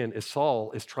understand is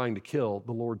Saul is trying to kill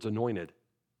the Lord's anointed.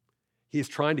 He's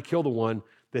trying to kill the one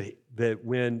that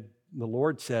when the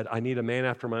Lord said, I need a man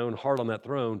after my own heart on that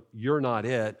throne, you're not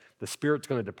it. The Spirit's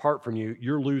going to depart from you.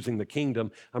 You're losing the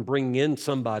kingdom. I'm bringing in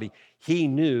somebody. He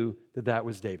knew that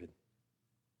was David.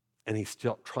 And he's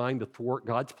still trying to thwart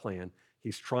God's plan.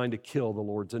 He's trying to kill the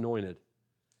Lord's anointed.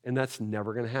 And that's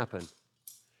never going to happen.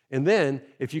 And then,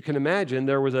 if you can imagine,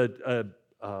 there was a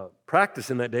practice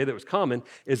in that day that was common,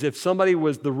 is if somebody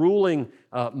was the ruling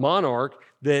monarch,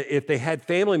 that if they had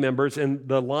family members and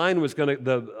the line was going to,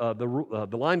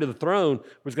 the line to the throne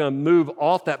was going to move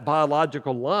off that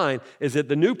biological line, is that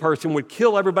the new person would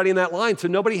kill everybody in that line so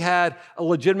nobody had a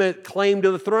legitimate claim to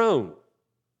the throne.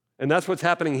 And that's what's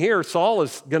happening here. Saul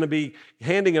is going to be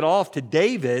handing it off to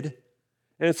David.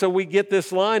 And so we get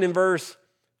this line in verse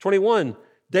 21.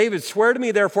 David, swear to me,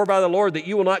 therefore, by the Lord, that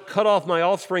you will not cut off my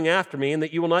offspring after me and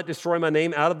that you will not destroy my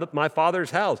name out of my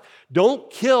father's house. Don't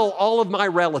kill all of my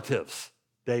relatives,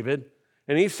 David.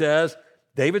 And he says,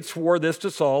 David swore this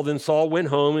to Saul. Then Saul went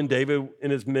home and David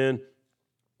and his men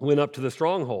went up to the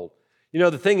stronghold. You know,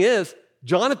 the thing is,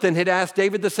 Jonathan had asked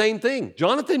David the same thing.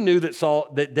 Jonathan knew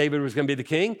that David was going to be the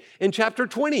king. In chapter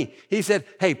 20, he said,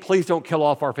 hey, please don't kill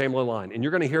off our family line. And you're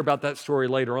going to hear about that story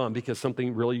later on because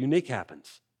something really unique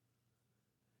happens.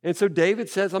 And so David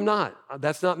says,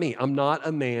 that's not me. I'm not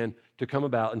a man to come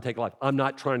about and take life. I'm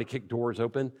not trying to kick doors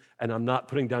open, and I'm not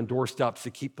putting down doorstops to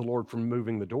keep the Lord from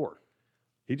moving the door.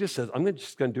 He just says, I'm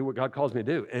just going to do what God calls me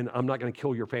to do, and I'm not going to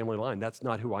kill your family line. That's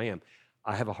not who I am.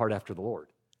 I have a heart after the Lord.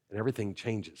 And everything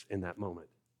changes in that moment.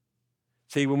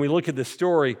 See, when we look at this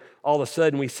story, all of a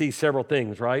sudden we see several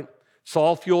things, right?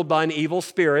 Saul fueled by an evil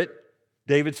spirit.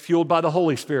 David's fueled by the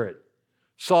Holy Spirit.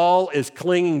 Saul is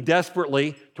clinging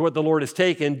desperately to what the Lord has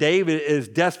taken. David is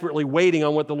desperately waiting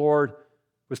on what the Lord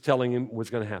was telling him was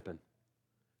going to happen.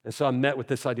 And so I'm met with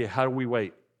this idea, how do we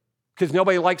wait? Because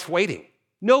nobody likes waiting.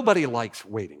 Nobody likes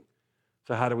waiting.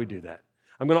 So how do we do that?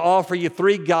 I'm going to offer you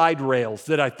 3 guide rails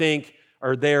that I think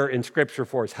are there in Scripture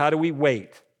for us. How do we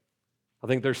wait? I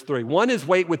think there's 3. One is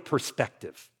wait with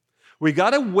perspective. We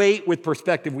got to wait with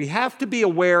perspective. We have to be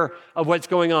aware of what's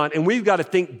going on, and we've got to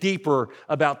think deeper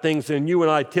about things than you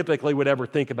and I typically would ever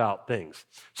think about things.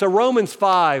 So Romans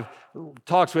 5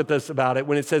 talks with us about it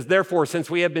when it says, therefore,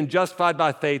 since we have been justified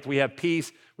by faith, we have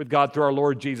peace with God through our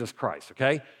Lord Jesus Christ,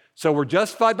 okay? So we're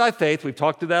justified by faith. We've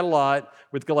talked to that a lot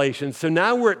with Galatians. So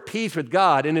now we're at peace with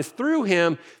God, and it's through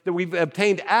him that we've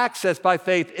obtained access by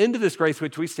faith into this grace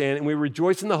which we stand, and we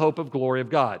rejoice in the hope of glory of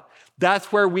God.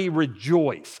 That's where we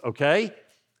rejoice, okay?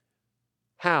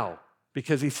 How?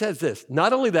 Because he says this,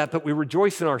 not only that, but we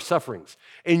rejoice in our sufferings.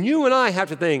 And you and I have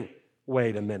to think,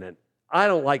 wait a minute, I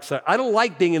don't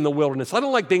like being in the wilderness. I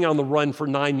don't like being on the run for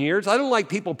 9 years. I don't like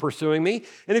people pursuing me.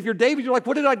 And if you're David, you're like,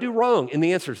 what did I do wrong? And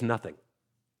the answer is nothing.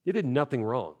 You did nothing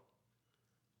wrong.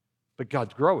 But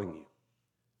God's growing you.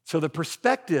 So the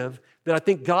perspective that I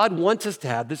think God wants us to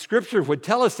have, that Scripture would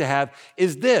tell us to have,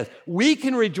 is this. We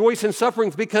can rejoice in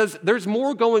sufferings because there's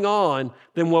more going on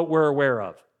than what we're aware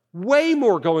of. Way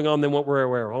more going on than what we're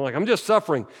aware of. I'm just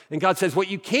suffering. And God says, what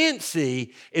you can't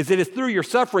see is that it's through your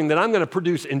suffering that I'm going to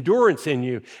produce endurance in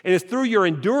you. And it's through your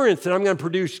endurance that I'm going to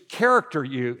produce character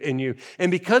in you.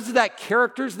 And because of that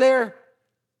character's there,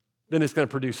 then it's going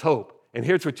to produce hope. And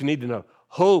here's what you need to know.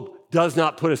 Hope does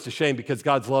not put us to shame because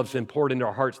God's love has been poured into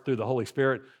our hearts through the Holy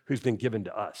Spirit who's been given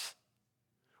to us.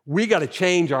 We got to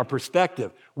change our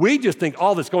perspective. We just think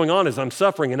all that's going on is I'm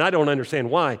suffering and I don't understand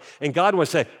why. And God will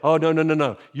say, oh,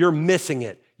 no. You're missing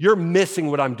it. You're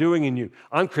missing what I'm doing in you.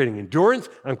 I'm creating endurance.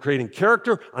 I'm creating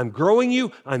character. I'm growing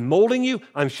you. I'm molding you.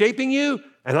 I'm shaping you.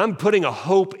 And I'm putting a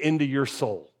hope into your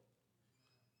soul.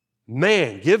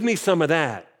 Man, give me some of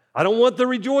that. I don't want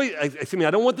I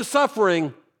don't want the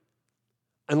suffering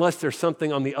unless there's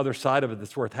something on the other side of it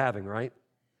that's worth having, right?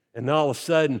 And then all of a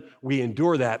sudden, we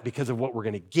endure that because of what we're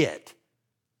going to get.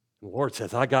 The Lord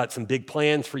says, I got some big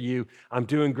plans for you. I'm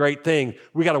doing great things.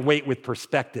 We got to wait with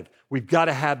perspective. We've got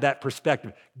to have that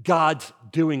perspective. God's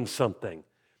doing something.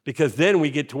 Because then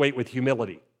we get to wait with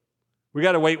humility. We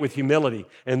got to wait with humility.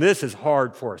 And this is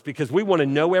hard for us because we want to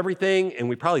know everything, and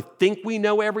we probably think we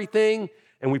know everything,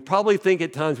 and we probably think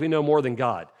at times we know more than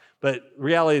God. But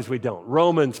reality is we don't.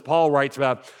 Paul writes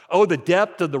about, the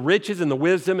depth of the riches and the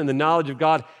wisdom and the knowledge of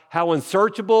God, how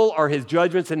unsearchable are his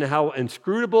judgments and how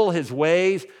inscrutable his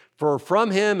ways. For from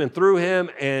him and through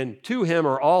him and to him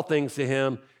are all things, to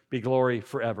him be glory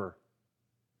forever.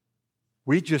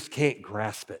 We just can't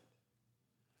grasp it.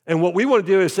 And what we want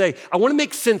to do is say, I want to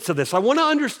make sense of this. I want to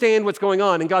understand what's going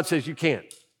on. And God says, you can't.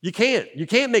 You can't. You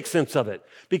can't make sense of it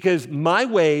because my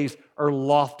ways are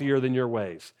loftier than your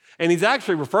ways. And he's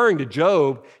actually referring to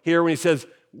Job here when he says,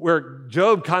 where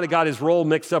Job kind of got his role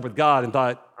mixed up with God and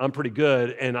thought, I'm pretty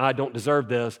good and I don't deserve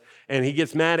this. And he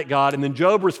gets mad at God. And then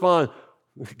God responds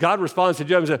to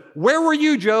Job and says, where were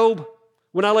you, Job,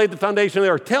 when I laid the foundation of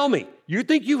the earth? Tell me, you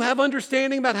think you have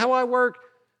understanding about how I work?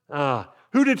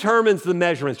 Who determines the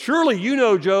measurements? Surely you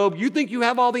know, Job. You think you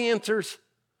have all the answers?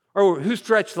 Or who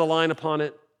stretched the line upon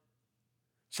it?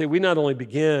 See, we not only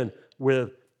begin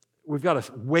with we've got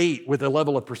to wait with a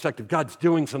level of perspective. God's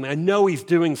doing something. I know he's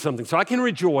doing something. So I can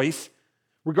rejoice.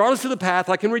 Regardless of the path,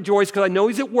 I can rejoice because I know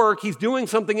he's at work. He's doing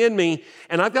something in me.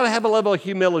 And I've got to have a level of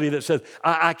humility that says,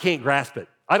 I can't grasp it.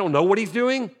 I don't know what he's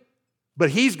doing, but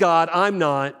he's God, I'm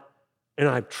not. And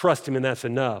I trust him, and that's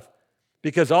enough.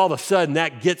 Because all of a sudden,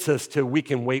 that gets us to we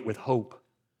can wait with hope.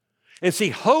 And see,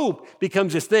 hope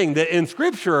becomes this thing that in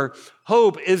Scripture,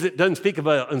 hope doesn't speak of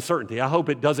uncertainty. I hope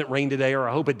it doesn't rain today, or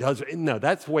I hope it does. No,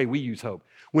 that's the way we use hope.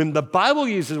 When the Bible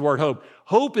uses the word hope,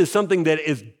 hope is something that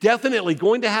is definitely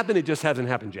going to happen. It just hasn't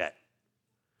happened yet.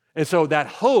 And so that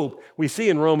hope we see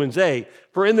in Romans 8,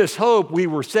 for in this hope we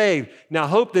were saved. Now,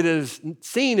 hope that is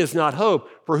seen is not hope,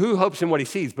 for who hopes in what he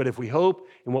sees? But if we hope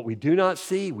in what we do not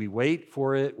see, we wait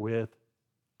for it with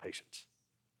patience.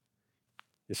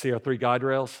 You see our 3 guide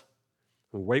rails?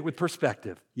 We wait with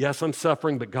perspective. Yes, I'm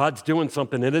suffering, but God's doing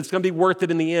something, and it's going to be worth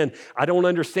it in the end. I don't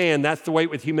understand. That's the wait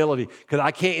with humility, because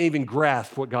I can't even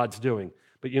grasp what God's doing.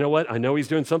 But you know what? I know he's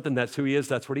doing something. That's who he is.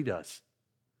 That's what he does.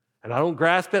 And I don't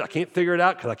grasp it. I can't figure it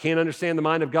out because I can't understand the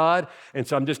mind of God. And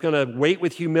so I'm just going to wait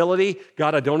with humility.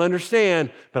 God, I don't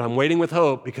understand, but I'm waiting with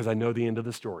hope because I know the end of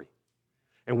the story.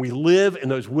 And we live in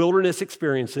those wilderness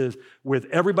experiences with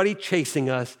everybody chasing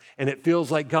us, and it feels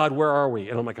like, God, where are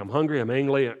we? And I'm like, I'm hungry, I'm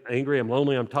angry, I'm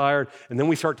lonely, I'm tired. And then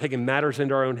we start taking matters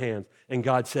into our own hands. And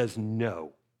God says,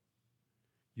 no.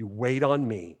 You wait on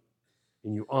me,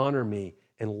 and you honor me,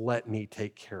 and let me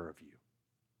take care of you.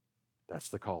 That's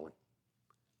the calling.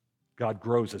 God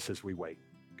grows us as we wait.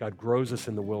 God grows us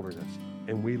in the wilderness,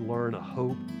 and we learn a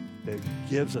hope that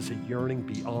gives us a yearning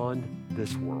beyond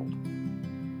this world.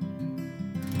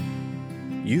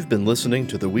 You've been listening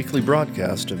to the weekly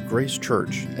broadcast of Grace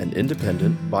Church, an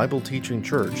independent Bible-teaching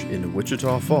church in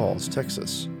Wichita Falls,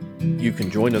 Texas. You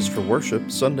can join us for worship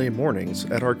Sunday mornings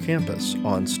at our campus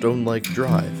on Stone Lake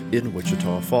Drive in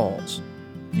Wichita Falls.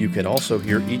 You can also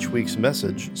hear each week's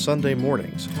message Sunday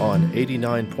mornings on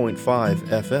 89.5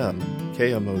 FM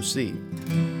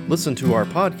KMOC. Listen to our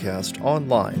podcast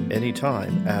online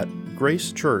anytime at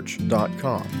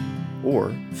gracechurch.com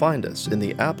or find us in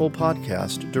the Apple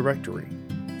Podcast directory.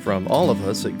 From all of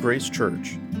us at Grace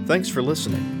Church, thanks for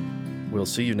listening. We'll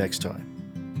see you next time.